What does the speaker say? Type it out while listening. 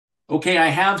Okay, I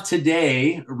have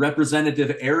today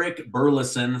Representative Eric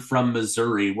Burleson from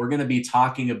Missouri. We're going to be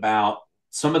talking about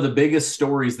some of the biggest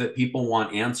stories that people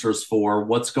want answers for,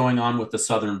 what's going on with the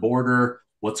southern border,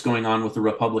 what's going on with the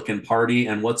Republican Party,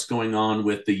 and what's going on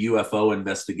with the UFO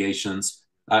investigations.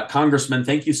 Congressman,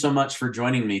 thank you so much for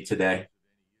joining me today.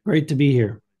 Great to be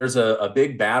here. There's a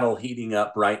big battle heating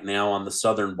up right now on the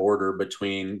southern border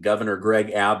between Governor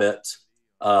Greg Abbott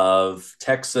of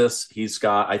Texas. He's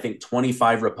got, I think,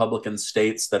 25 Republican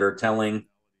states that are telling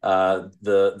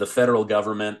the federal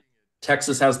government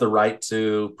Texas has the right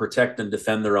to protect and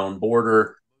defend their own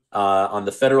border. On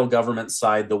the federal government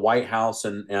side, the White House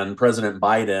and President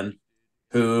Biden,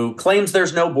 who claims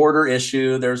there's no border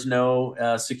issue, there's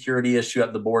no security issue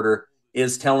at the border,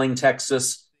 is telling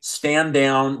Texas, stand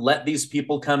down, let these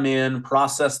people come in,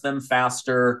 process them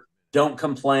faster, don't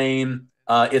complain.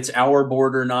 It's our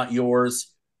border, not yours.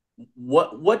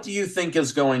 What do you think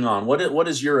is going on? What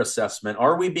is your assessment?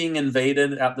 Are we being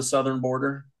invaded at the southern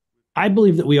border? I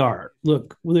believe that we are.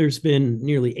 Look, there's been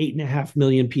nearly 8.5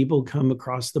 million people come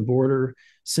across the border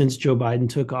since Joe Biden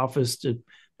took office. To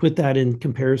put that in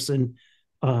comparison,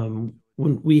 when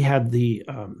we had the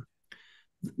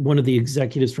one of the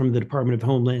executives from the Department of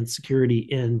Homeland Security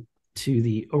into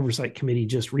the Oversight Committee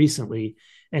just recently,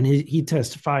 and he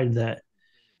testified that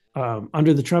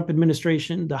under the Trump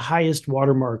administration, the highest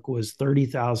watermark was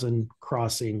 30,000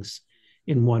 crossings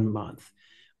in 1 month.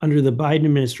 Under the Biden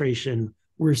administration,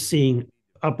 we're seeing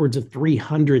upwards of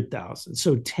 300,000,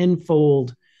 so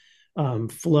tenfold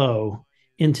flow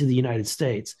into the United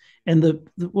States. And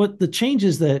what the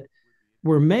changes that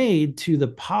were made to the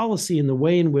policy and the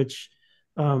way in which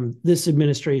this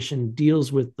administration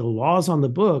deals with the laws on the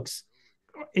books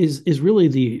is really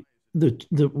the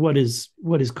what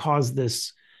has caused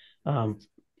this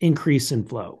increase in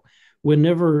flow.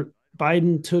 Whenever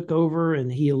Biden took over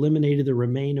and he eliminated the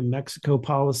Remain in Mexico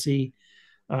policy,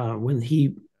 when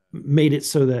he made it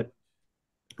so that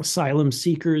asylum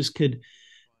seekers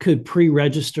could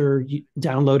pre-register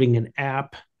downloading an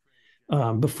app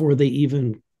before they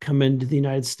even come into the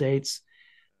United States,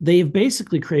 they've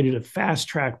basically created a fast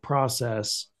track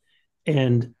process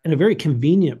and a very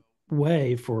convenient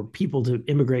way for people to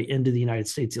immigrate into the United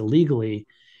States illegally,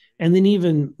 and then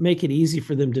even make it easy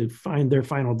for them to find their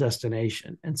final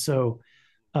destination. And so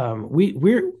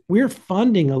we're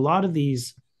funding a lot of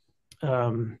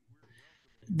um,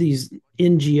 these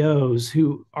NGOs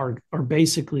who are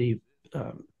basically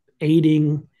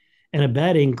aiding and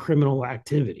abetting criminal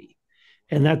activity,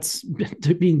 and that's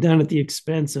being done at the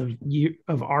expense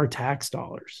of our tax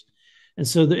dollars. And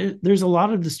so there's a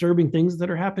lot of disturbing things that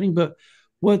are happening. But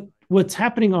what's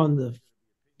happening on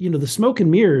the smoke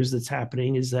and mirrors that's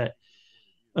happening is that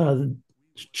uh,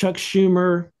 Chuck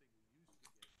Schumer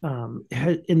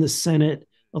in the Senate,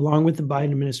 along with the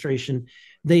Biden administration,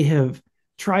 they have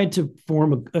tried to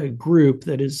form a group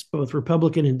that is both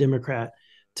Republican and Democrat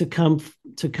to come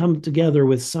together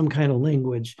with some kind of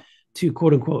language to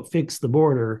quote unquote fix the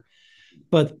border.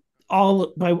 But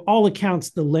by all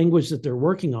accounts, the language that they're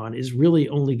working on is really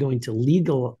only going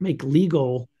to make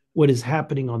legal what is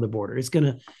happening on the border. It's going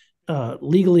to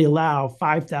legally allow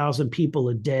 5,000 people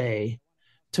a day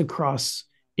to cross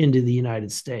into the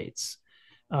United States.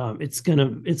 It's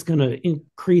gonna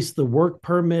increase the work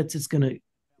permits. It's gonna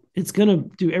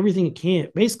do everything it can.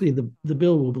 Basically, the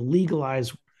bill will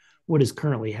legalize what is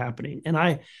currently happening. And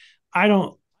I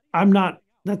don't I'm not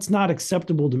that's not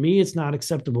acceptable to me. It's not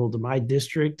acceptable to my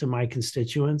district, to my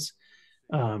constituents.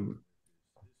 Um,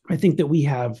 I think that we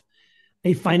have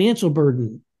a financial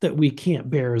burden that we can't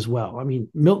bear as well. I mean,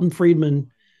 Milton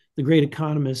Friedman, the great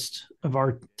economist of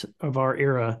our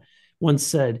era, once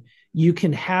said, "You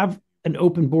can have an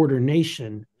open border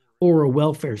nation or a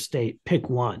welfare state. Pick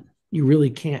one. You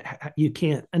really can't. You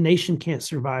can't. A nation can't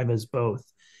survive as both."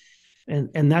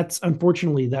 And that's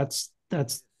unfortunately that's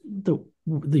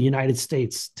the United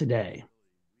States today.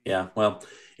 Yeah, well,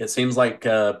 it seems like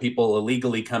people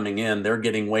illegally coming in, they're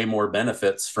getting way more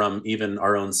benefits from even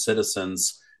our own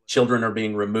citizens. Children are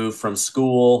being removed from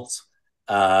schools.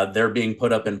 They're being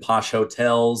put up in posh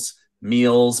hotels,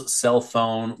 meals, cell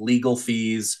phone, legal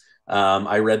fees.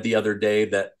 I read the other day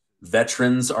that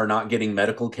veterans are not getting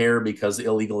medical care because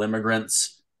illegal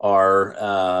immigrants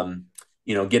are,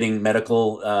 getting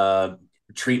medical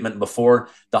treatment before.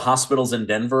 The hospitals in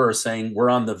Denver are saying we're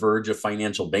on the verge of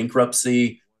financial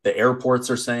bankruptcy. The airports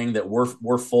are saying that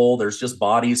we're full. There's just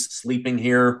bodies sleeping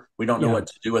here. We don't know Yeah. what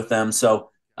to do with them.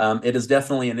 So it is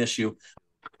definitely an issue.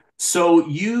 So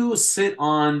you sit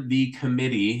on the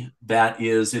committee that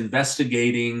is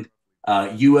investigating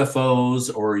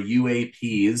UFOs or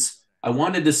UAPs. I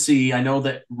wanted to see. I know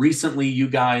that recently you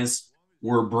guys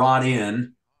were brought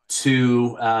in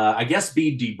to, I guess,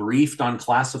 be debriefed on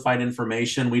classified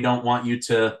information. We don't want you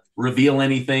to reveal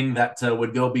anything that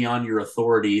would go beyond your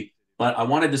authority. But I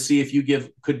wanted to see if you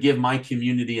could give my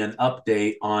community an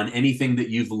update on anything that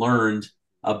you've learned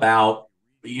about,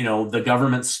 the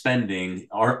government spending.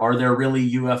 Are there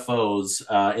really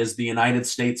UFOs? Is the United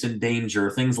States in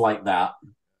danger? Things like that.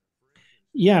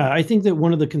 Yeah, I think that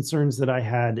one of the concerns that I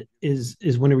had is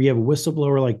whenever you have a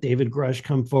whistleblower like David Grush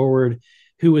come forward,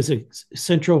 who is a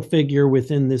central figure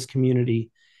within this community,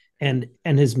 and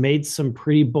has made some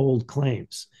pretty bold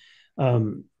claims.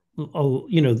 And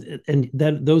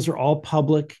that those are all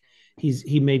public.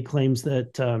 He made claims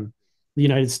that the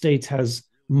United States has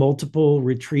multiple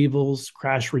retrievals,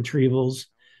 crash retrievals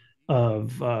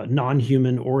of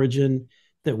non-human origin,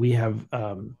 that we have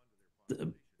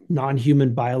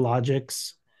non-human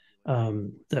biologics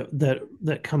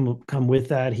that come with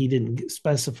that. He didn't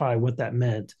specify what that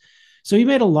meant, so he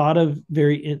made a lot of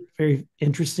very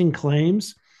interesting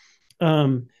claims.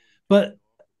 But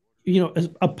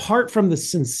apart from the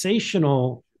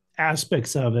sensational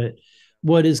aspects of it,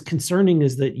 what is concerning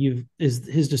is that you've is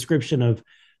his description of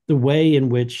the way in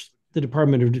which the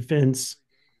Department of Defense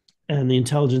and the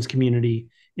intelligence community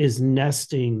is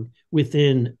nesting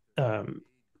within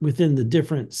the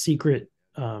different secret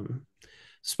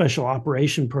special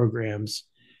operation programs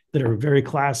that are very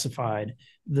classified.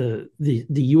 The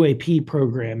UAP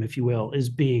program, if you will, is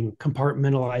being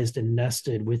compartmentalized and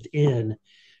nested within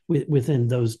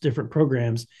those different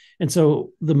programs. And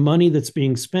so the money that's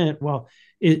being spent, well,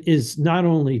 it is not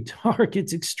only dark,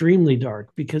 it's extremely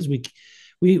dark, because we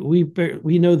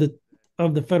know that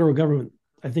of the federal government,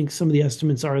 I think some of the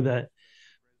estimates are that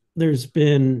there's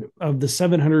been, of the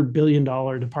 $700 billion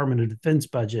Department of Defense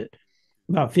budget,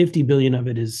 about 50 billion of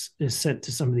it is sent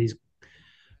to some of these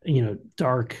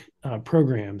dark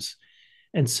programs.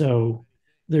 And so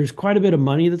there's quite a bit of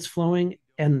money that's flowing.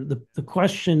 And the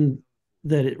question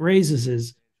that it raises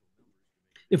is,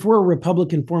 if we're a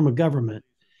Republican form of government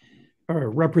or a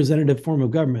representative form of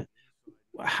government,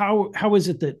 how is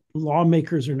it that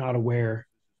lawmakers are not aware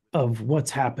of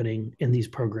what's happening in these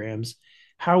programs?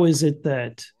 How is it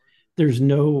that there's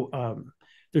no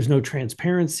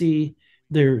transparency?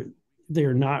 They're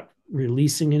not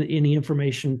releasing any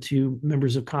information to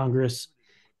members of Congress.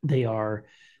 They are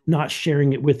not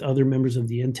sharing it with other members of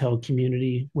the intel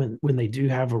community when they do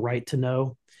have a right to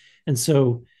know. And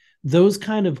so those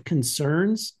kind of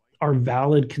concerns are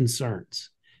valid concerns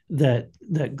that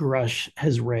Grush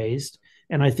has raised,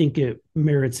 and I think it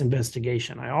merits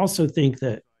investigation. I also think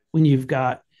that when you've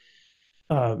got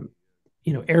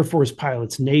Air Force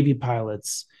pilots, Navy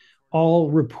pilots, all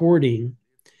reporting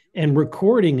and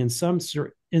recording in some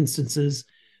instances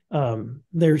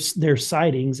their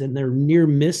sightings and their near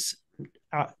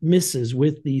misses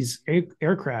with these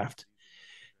aircraft,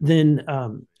 then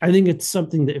I think it's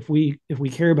something that if we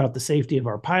care about the safety of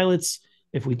our pilots,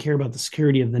 if we care about the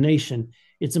security of the nation,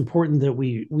 it's important that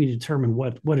we determine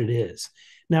what it is.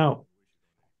 Now,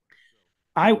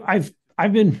 I've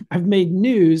made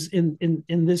news in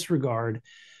this regard.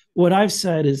 What I've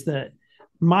said is that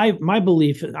my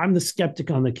belief, I'm the skeptic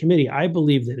on the committee. I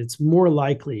believe that it's more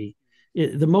likely,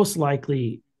 the most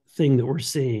likely thing that we're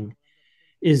seeing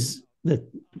is that,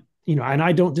 and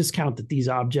I don't discount that these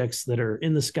objects that are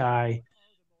in the sky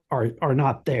are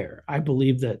not there. I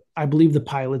believe the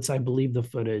pilots, I believe the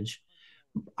footage.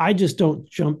 I just don't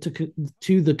jump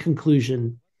to the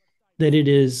conclusion that it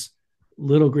is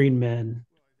little green men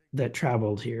that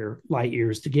traveled here light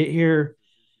years to get here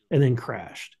and then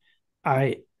crashed.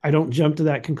 I don't jump to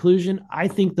that conclusion. I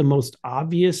think the most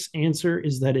obvious answer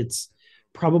is that it's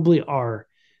probably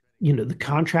the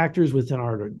contractors within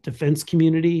our defense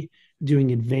community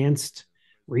doing advanced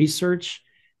research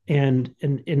and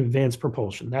advanced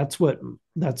propulsion. That's what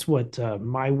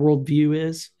my worldview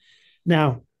is.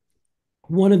 Now,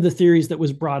 one of the theories that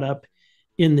was brought up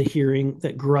in the hearing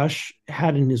that Grush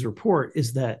had in his report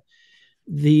is that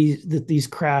these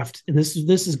craft, and this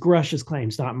is Grush's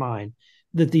claims, not mine,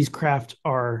 that these craft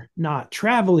are not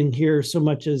traveling here so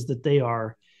much as that they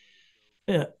are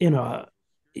in a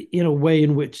way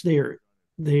in which they are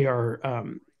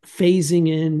phasing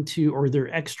into, or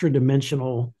they're extra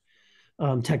dimensional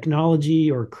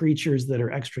technology or creatures that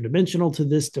are extra dimensional to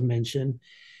this dimension,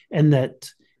 and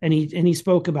he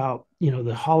spoke about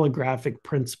the holographic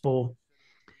principle,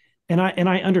 and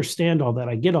I understand all that,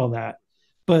 I get all that,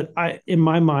 but in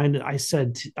my mind I've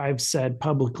said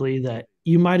publicly that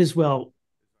you might as well,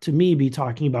 to me, be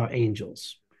talking about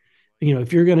angels.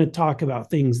 If you're going to talk about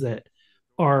things that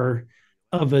are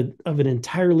of an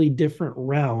entirely different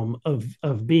realm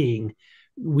of being,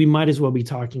 we might as well be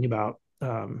talking about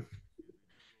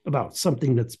about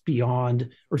something that's beyond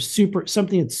or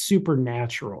something that's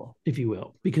supernatural, if you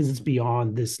will, because it's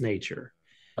beyond this nature.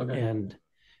 Okay. And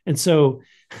and so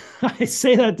I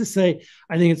say that to say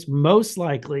I think it's most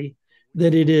likely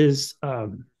that it is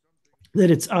that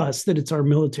it's us, that it's our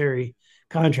military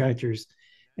contractors.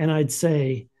 And I'd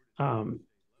say,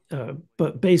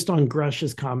 but based on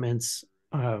Grush's comments,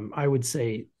 I would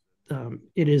say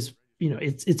it is,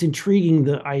 it's intriguing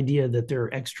the idea that there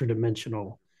are extra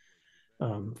dimensional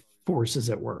forces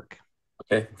at work.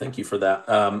 Okay, thank you for that.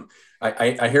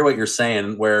 I hear what you're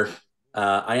saying, where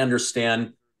I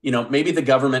understand, maybe the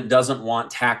government doesn't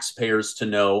want taxpayers to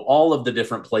know all of the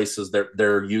different places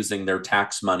they're using their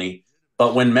tax money.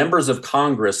 But when members of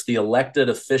Congress, the elected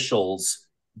officials,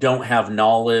 don't have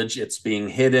knowledge, it's being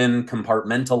hidden,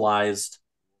 compartmentalized.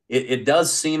 It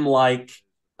does seem like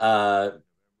uh,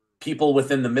 people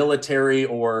within the military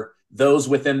or those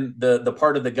within the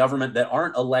part of the government that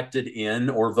aren't elected in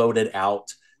or voted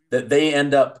out, that they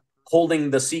end up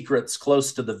holding the secrets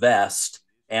close to the vest.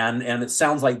 And it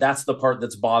sounds like that's the part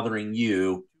that's bothering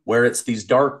you, where it's these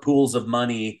dark pools of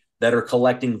money that are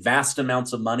collecting vast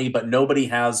amounts of money, but nobody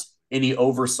has any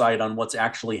oversight on what's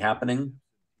actually happening.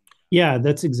 Yeah,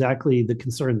 that's exactly the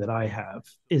concern that I have.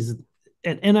 Is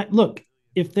and look,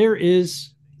 if there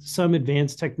is some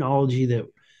advanced technology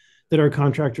that our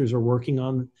contractors are working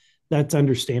on, that's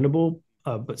understandable.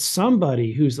 But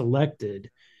somebody who's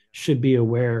elected should be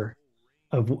aware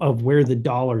of where the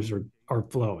dollars are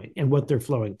flowing and what they're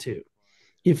flowing to.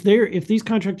 If these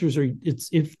contractors are, it's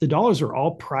if the dollars are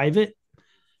all private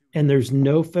and there's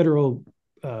no federal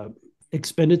uh,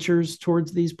 expenditures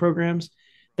towards these programs,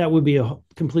 that would be a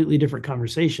completely different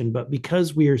conversation. But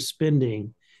because we are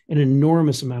spending an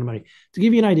enormous amount of money, to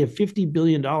give you an idea, $50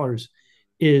 billion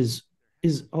is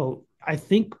I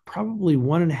think probably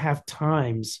 1.5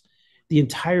 times the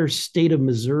entire state of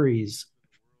Missouri's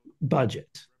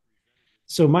budget.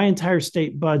 So my entire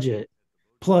state budget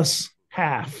plus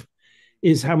half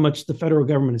is how much the federal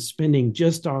government is spending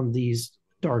just on these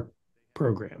dark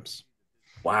programs.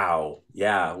 Wow.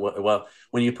 Yeah. Well,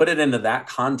 when you put it into that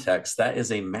context, that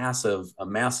is a massive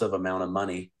amount of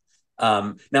money.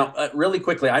 Now, really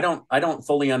quickly, I don't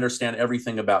fully understand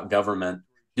everything about government.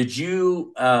 Did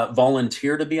you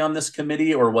volunteer to be on this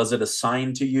committee, or was it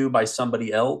assigned to you by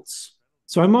somebody else?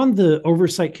 So I'm on the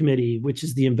oversight committee, which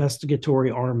is the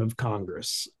investigatory arm of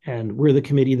Congress, and we're the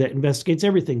committee that investigates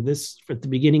everything. This at the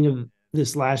beginning of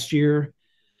this last year,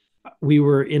 we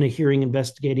were in a hearing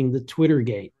investigating the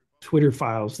Twitter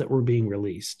files that were being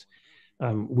released.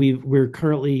 We're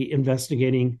currently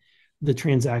investigating the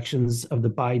transactions of the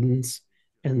Bidens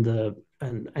and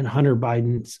Hunter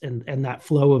Biden's and that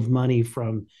flow of money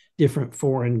from different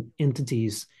foreign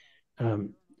entities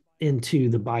into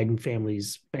the Biden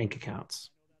family's bank accounts.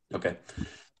 Okay.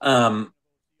 Um,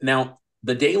 Now,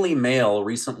 the Daily Mail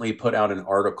recently put out an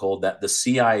article that the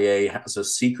CIA has a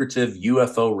secretive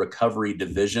UFO recovery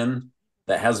division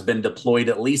that has been deployed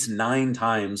at least 9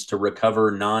 times to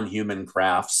recover non-human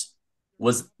crafts.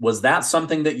 Was that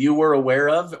something that you were aware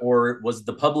of, or was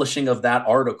the publishing of that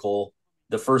article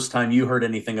the first time you heard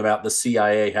anything about the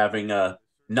CIA having a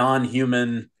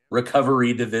non-human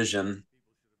recovery division?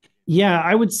 Yeah,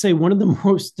 I would say one of the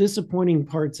most disappointing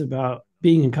parts about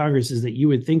being in Congress is that you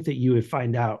would think that you would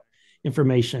find out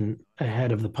information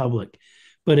ahead of the public,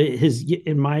 but it has,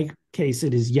 in my case,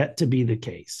 it is yet to be the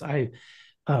case. I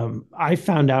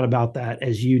found out about that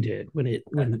as you did Okay.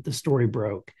 when the story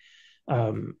broke,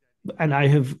 um, and I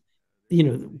have,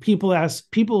 people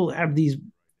have these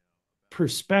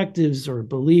perspectives or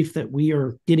belief that we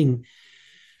are getting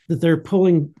that they're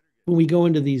pulling when we go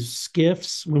into these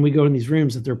skiffs, when we go in these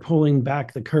rooms, that they're pulling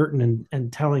back the curtain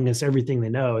and telling us everything they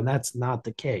know. And that's not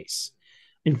the case.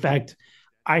 In fact,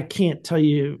 I can't tell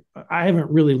you, I haven't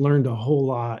really learned a whole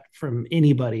lot from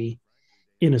anybody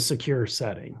in a secure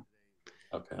setting.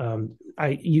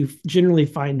 Okay. You generally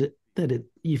find that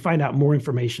you find out more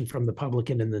information from the public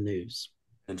and in the news.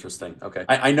 Interesting. Okay.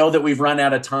 I know that we've run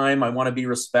out of time. I want to be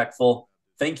respectful.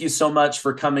 Thank you so much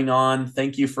for coming on.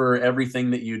 Thank you for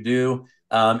everything that you do.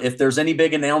 If there's any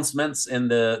big announcements in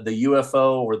the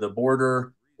UFO or the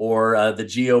border or the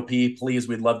GOP, please,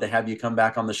 we'd love to have you come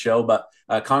back on the show. But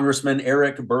Congressman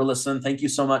Eric Burleson, thank you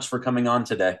so much for coming on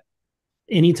today.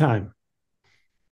 Anytime.